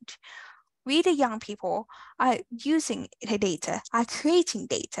change. We, the young people, are using the data, are creating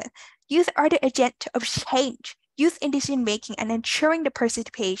data. Youth are the agent of change. Youth in decision-making and ensuring the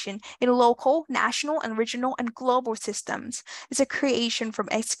participation in local, national, and regional and global systems is a creation from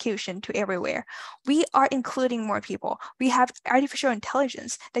execution to everywhere. We are including more people. We have artificial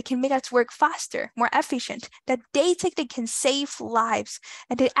intelligence that can make us work faster, more efficient, that data that can save lives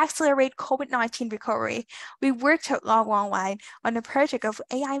and to accelerate COVID-19 recovery. We worked a long line on a project of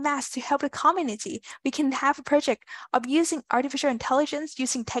AI Mass to help the community. We can have a project of using artificial intelligence,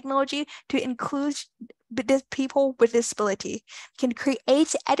 using technology to include people with disability, can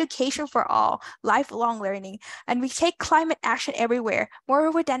create education for all, lifelong learning, and we take climate action everywhere.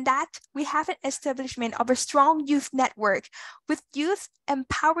 Moreover than that, we have an establishment of a strong youth network with youth,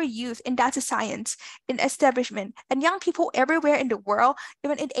 empower youth in data science, in establishment, and young people everywhere in the world,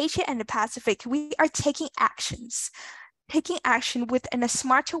 even in Asia and the Pacific. We are taking actions in a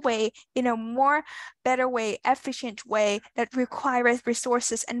smarter way, in a more better way, efficient way that requires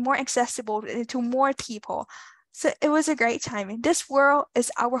resources and more accessible to more people. So it was a great time. This world is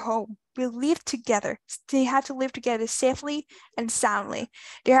our home. We live together. We have to live together safely and soundly.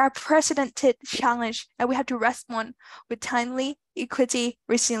 There are unprecedented challenges, and we have to respond with timely, equity,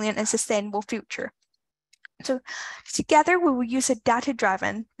 resilient, and sustainable future. So together, we will use a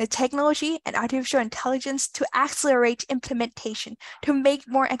data-driven, the technology and artificial intelligence to accelerate implementation, to make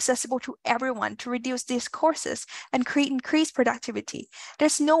more accessible to everyone, to reduce these courses and create increased productivity.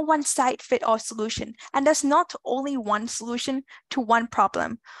 There's no one-size-fits-all solution, and there's not only one solution to one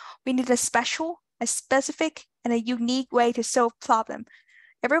problem. We need a specific, and a unique way to solve problem.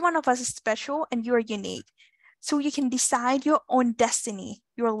 Every one of us is special, and you are unique. So you can decide your own destiny,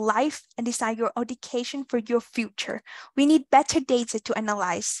 your life, and decide your education for your future. We need better data to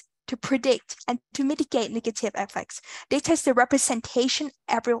analyze, to predict, and to mitigate negative effects. Data is the representation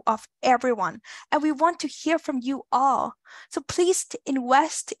of everyone, and we want to hear from you all. So please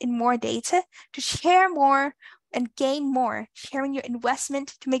invest in more data, to share more and gain more, sharing your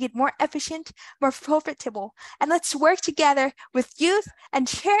investment to make it more efficient, more profitable. And let's work together with youth and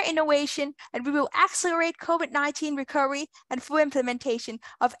share innovation, and we will accelerate COVID-19 recovery and full implementation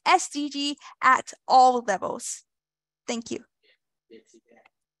of SDG at all levels. Thank you.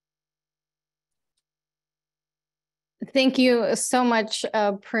 Thank you so much,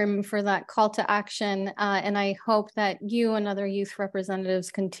 Prim, for that call to action. And I hope that you and other youth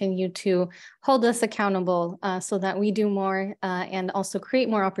representatives continue to hold us accountable so that we do more and also create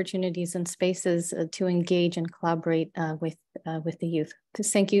more opportunities and spaces to engage and collaborate with the youth.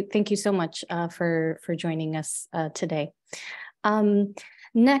 Thank you so much for joining us today.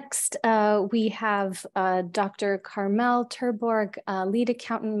 Next, we have Dr. Carmel Terborg, Lead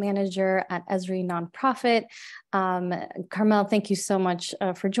Accountant Manager at Esri Nonprofit. Carmel, thank you so much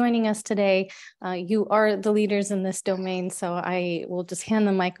for joining us today. You are the leaders in this domain, so I will just hand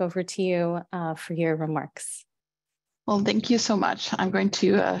the mic over to you for your remarks. Well, thank you so much. I'm going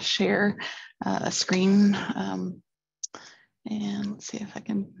to share a screen and let's see if I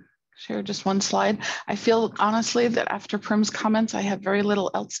can share just one slide. I feel honestly that after Prim's comments, I have very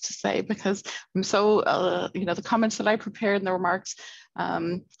little else to say because I'm so, the comments that I prepared and the remarks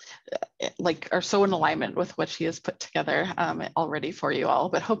are so in alignment with what she has put together already for you all.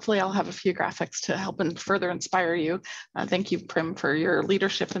 But hopefully I'll have a few graphics to help and further inspire you. Thank you, Prim, for your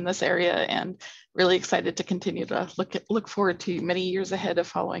leadership in this area, and really excited to continue to look forward to many years ahead of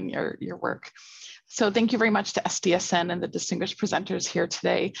following your work. So thank you very much to SDSN and the distinguished presenters here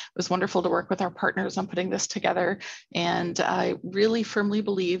today. It was wonderful to work with our partners on putting this together. And I really firmly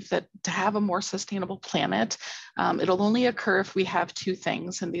believe that to have a more sustainable planet, it'll only occur if we have two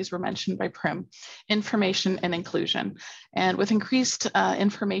things, and these were mentioned by Prim: information and inclusion. And with increased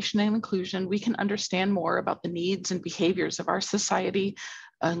information and inclusion, we can understand more about the needs and behaviors of our society,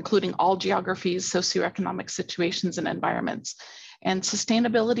 including all geographies, socioeconomic situations, and environments. And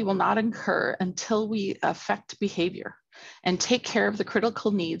sustainability will not occur until we affect behavior and take care of the critical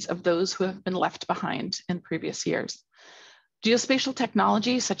needs of those who have been left behind in previous years. Geospatial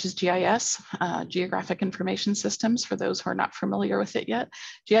technology such as GIS, Geographic Information Systems, for those who are not familiar with it yet,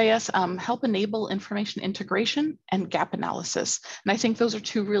 GIS help enable information integration and gap analysis. And I think those are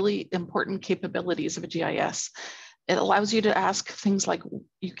two really important capabilities of a GIS. It allows you to ask things like,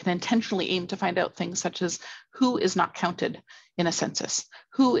 you can intentionally aim to find out things such as who is not counted in a census,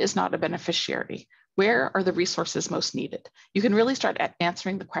 who is not a beneficiary, where are the resources most needed. You can really start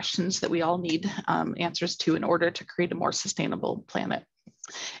answering the questions that we all need answers to in order to create a more sustainable planet.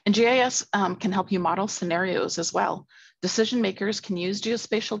 And GIS can help you model scenarios as well. Decision makers can use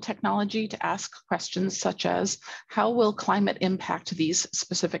geospatial technology to ask questions such as, how will climate impact these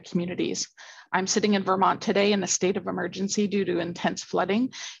specific communities? I'm sitting in Vermont today in a state of emergency due to intense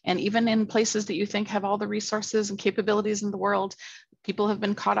flooding. And even in places that you think have all the resources and capabilities in the world, people have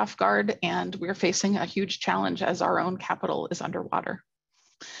been caught off guard, and we're facing a huge challenge as our own capital is underwater.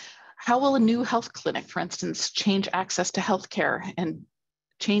 How will a new health clinic, for instance, change access to healthcare and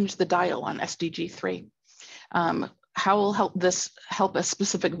change the dial on SDG 3? How will this help a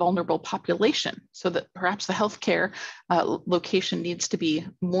specific vulnerable population, so that perhaps the healthcare location needs to be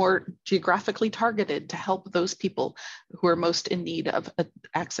more geographically targeted to help those people who are most in need of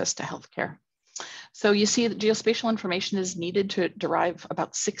access to healthcare? So you see that geospatial information is needed to derive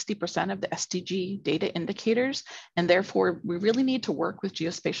about 60% of the SDG data indicators, and therefore we really need to work with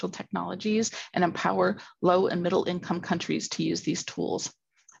geospatial technologies and empower low and middle income countries to use these tools.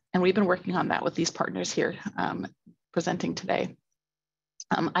 And we've been working on that with these partners here presenting today.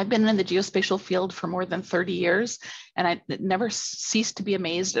 I've been in the geospatial field for more than 30 years, and I never cease to be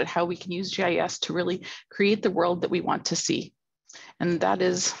amazed at how we can use GIS to really create the world that we want to see. And that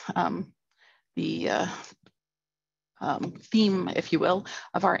is the theme, if you will,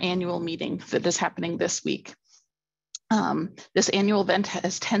 of our annual meeting that is happening this week. This annual event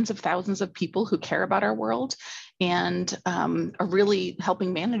has tens of thousands of people who care about our world and are really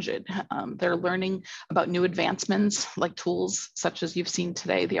helping manage it. They're learning about new advancements like tools such as you've seen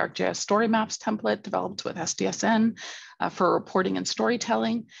today, the ArcGIS StoryMaps template developed with SDSN for reporting and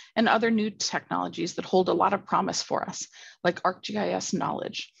storytelling, and other new technologies that hold a lot of promise for us, like ArcGIS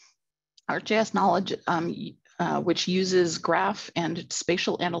Knowledge. ArcGIS Knowledge, which uses graph and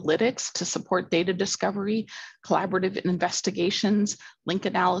spatial analytics to support data discovery, collaborative investigations, link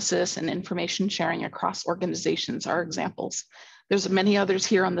analysis, and information sharing across organizations are examples. There's many others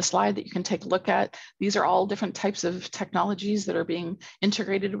here on the slide that you can take a look at. These are all different types of technologies that are being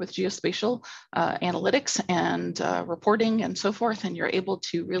integrated with geospatial analytics and reporting and so forth. And you're able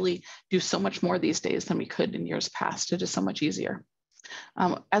to really do so much more these days than we could in years past. It is so much easier.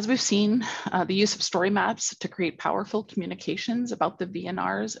 As we've seen, the use of story maps to create powerful communications about the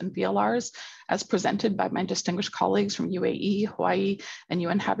VNRs and VLRs, as presented by my distinguished colleagues from UAE, Hawaii, and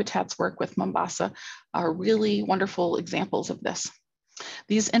UN Habitat's work with Mombasa, are really wonderful examples of this.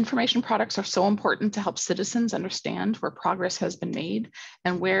 These information products are so important to help citizens understand where progress has been made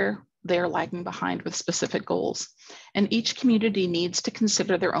and where they're lagging behind with specific goals. And each community needs to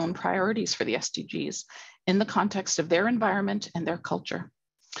consider their own priorities for the SDGs in the context of their environment and their culture.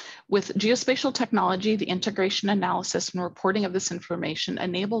 With geospatial technology, the integration, analysis, and reporting of this information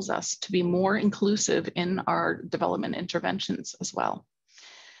enables us to be more inclusive in our development interventions as well.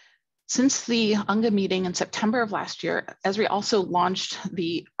 Since the UNGA meeting in September of last year, Esri also launched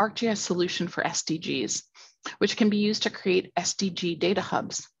the ArcGIS solution for SDGs, which can be used to create SDG data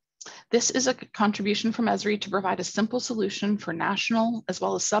hubs. This is a contribution from Esri to provide a simple solution for national as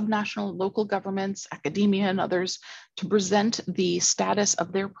well as subnational local governments, academia, and others to present the status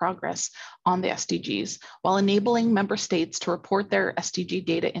of their progress on the SDGs while enabling member states to report their SDG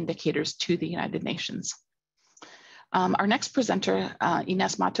data indicators to the United Nations. Our next presenter,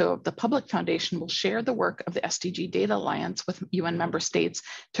 Ines Mato of the Public Foundation, will share the work of the SDG Data Alliance with UN member states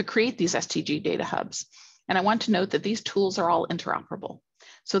to create these SDG data hubs. And I want to note that these tools are all interoperable.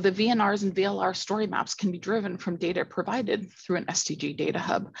 So the VNRs and VLR story maps can be driven from data provided through an SDG data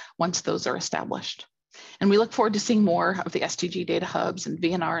hub once those are established. And we look forward to seeing more of the SDG data hubs and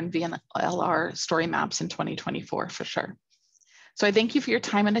VNR and VLR story maps in 2024 for sure. So I thank you for your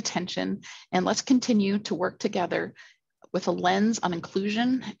time and attention, and let's continue to work together with a lens on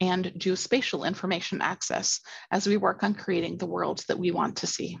inclusion and geospatial information access as we work on creating the world that we want to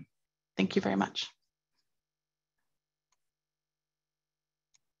see. Thank you very much.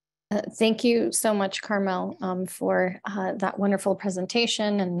 Thank you so much, Carmel, for that wonderful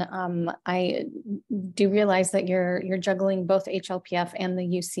presentation. And I do realize that you're juggling both HLPF and the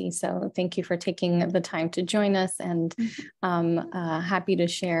UC. So thank you for taking the time to join us, and happy to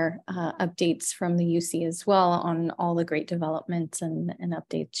share updates from the UC as well on all the great developments and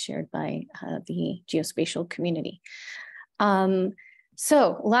updates shared by the geospatial community.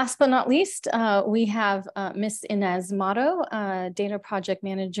 So last but not least, we have Ms. Ines Mato, Data Project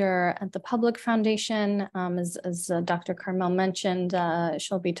Manager at the Public Foundation. As Dr. Carmel mentioned,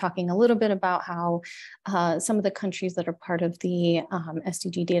 she'll be talking a little bit about how some of the countries that are part of the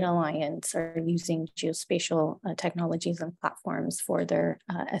SDG Data Alliance are using geospatial technologies and platforms for their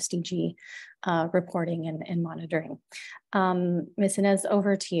SDG reporting and monitoring. Ms. Ines,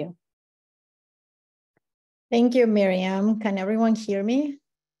 over to you. Thank you, Miriam. Can everyone hear me?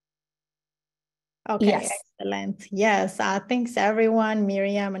 Okay, yes. Excellent. Yes, thanks everyone,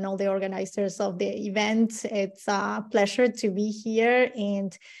 Miriam and all the organizers of the event. It's a pleasure to be here,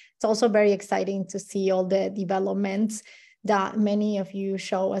 and it's also very exciting to see all the developments that many of you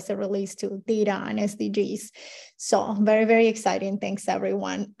show as it relates to data and SDGs. So very, very exciting. Thanks,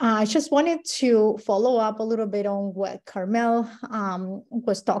 everyone. I just wanted to follow up a little bit on what Carmel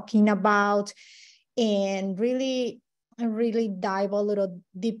was talking about, and really dive a little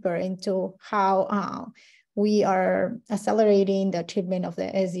deeper into how we are accelerating the achievement of the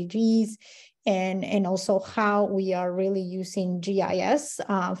SDGs, and also how we are really using GIS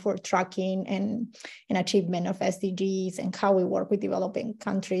for tracking and achievement of SDGs, and how we work with developing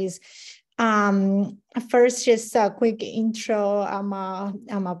countries. First, just a quick intro. I'm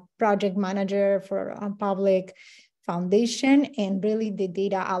a project manager for a public foundation and really the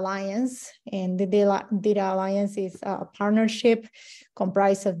Data Alliance. And the Data Alliance is a partnership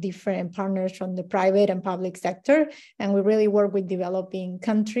comprised of different partners from the private and public sector. And we really work with developing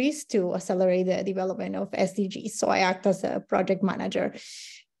countries to accelerate the development of SDGs. So I act as a project manager.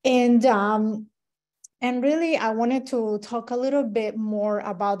 And really, I wanted to talk a little bit more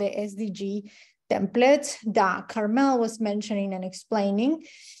about the SDG template that Carmel was mentioning and explaining.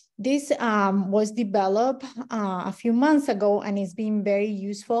 This was developed a few months ago, and it's been very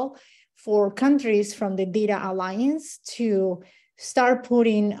useful for countries from the Data Alliance to start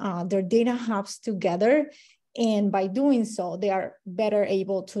putting their data hubs together. And by doing so, they are better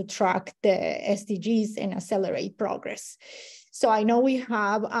able to track the SDGs and accelerate progress. So I know we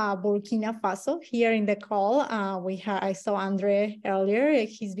have Burkina Faso here in the call. I saw Andre earlier.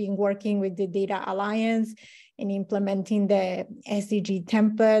 He's been working with the Data Alliance in implementing the SDG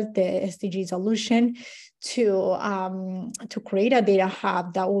template, the SDG solution to create a data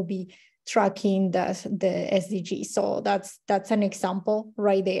hub that will be tracking the SDG. So that's an example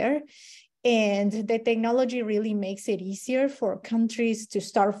right there. And the technology really makes it easier for countries to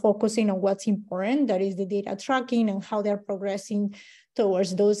start focusing on what's important, that is the data tracking and how they're progressing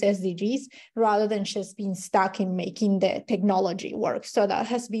towards those SDGs, rather than just being stuck in making the technology work. So that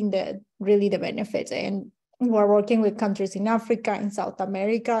has been really the benefit. And we're working with countries in Africa, in South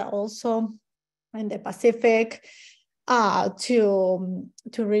America, also in the Pacific, to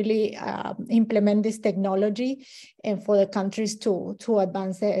really implement this technology and for the countries to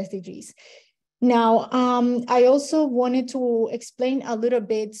advance the SDGs. Now, I also wanted to explain a little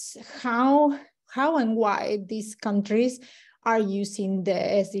bit how and why these countries are using the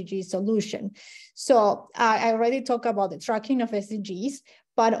SDG solution. So I already talked about the tracking of SDGs,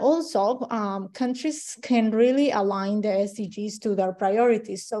 but also countries can really align the SDGs to their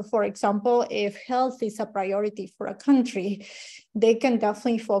priorities. So for example, if health is a priority for a country, they can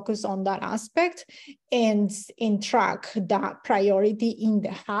definitely focus on that aspect and track that priority in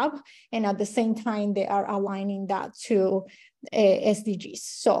the hub. And at the same time, they are aligning that to SDGs.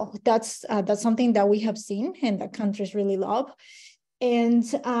 So that's something that we have seen and that countries really love. And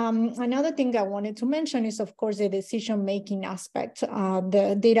another thing I wanted to mention is, of course, the decision-making aspect.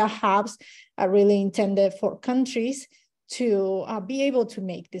 The data hubs are really intended for countries to be able to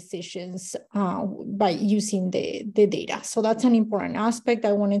make decisions by using the data. So that's an important aspect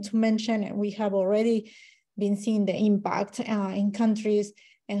I wanted to mention, and we have already been seeing the impact in countries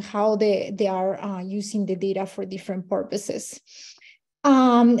and how they are using the data for different purposes.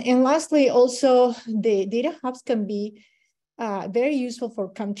 And lastly, also the data hubs can be very useful for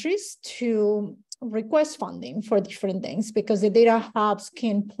countries to request funding for different things, because the data hubs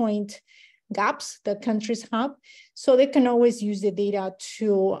can point gaps that countries have. So they can always use the data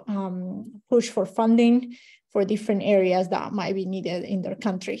to push for funding for different areas that might be needed in their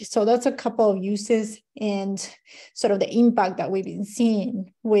country. So that's a couple of uses and sort of the impact that we've been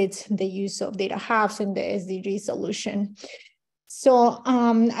seeing with the use of data hubs and the SDG solution. So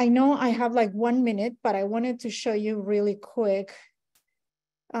I know I have like 1 minute, but I wanted to show you really quick.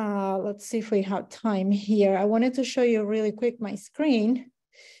 Let's see if we have time here. I wanted to show you really quick my screen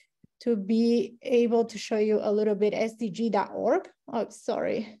to be able to show you a little bit SDG.org. Oh,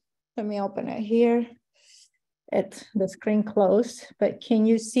 sorry. Let me open it here. The screen closed, but can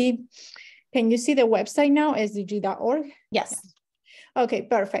you see the website now, SDG.org? Yes. Okay,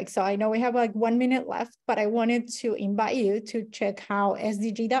 perfect. So I know we have like 1 minute left, but I wanted to invite you to check how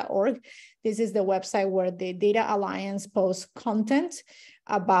SDG.org, this is the website where the Data Alliance posts content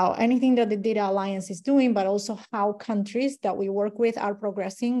about anything that the Data Alliance is doing, but also how countries that we work with are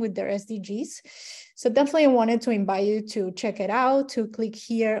progressing with their SDGs. So definitely I wanted to invite you to check it out, to click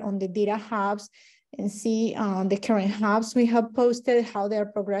here on the data hubs and see the current hubs we have posted, how they're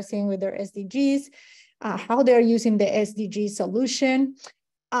progressing with their SDGs, how they're using the SDG solution.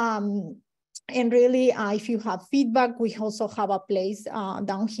 And really, if you have feedback, we also have a place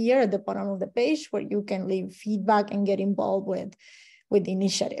down here at the bottom of the page where you can leave feedback and get involved with the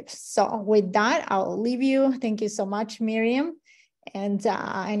initiatives. So with that, I'll leave you. Thank you so much, Miriam. And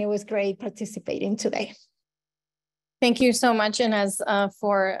it was great participating today. Thank you so much, Inez,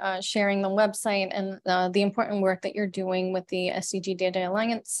 for sharing the website and the important work that you're doing with the SDG Data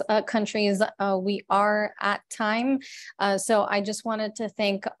Alliance countries. We are at time, so I just wanted to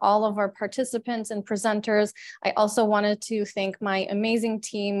thank all of our participants and presenters. I also wanted to thank my amazing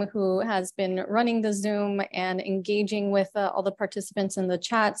team who has been running the Zoom and engaging with all the participants in the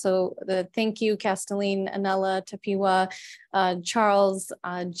chat. So thank you, Castelline, Anela, Tapiwa, Charles,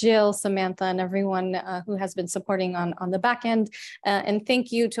 Jill, Samantha, and everyone who has been supporting on the back end. And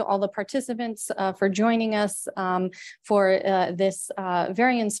thank you to all the participants for joining us for this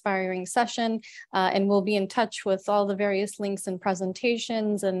very inspiring session. And we'll be in touch with all the various links and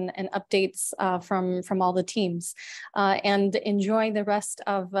presentations and updates from all the teams. And enjoy the rest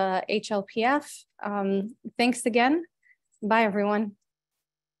of HLPF. Thanks again. Bye, everyone.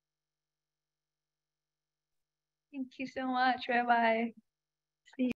 Thank you so much. Bye-bye.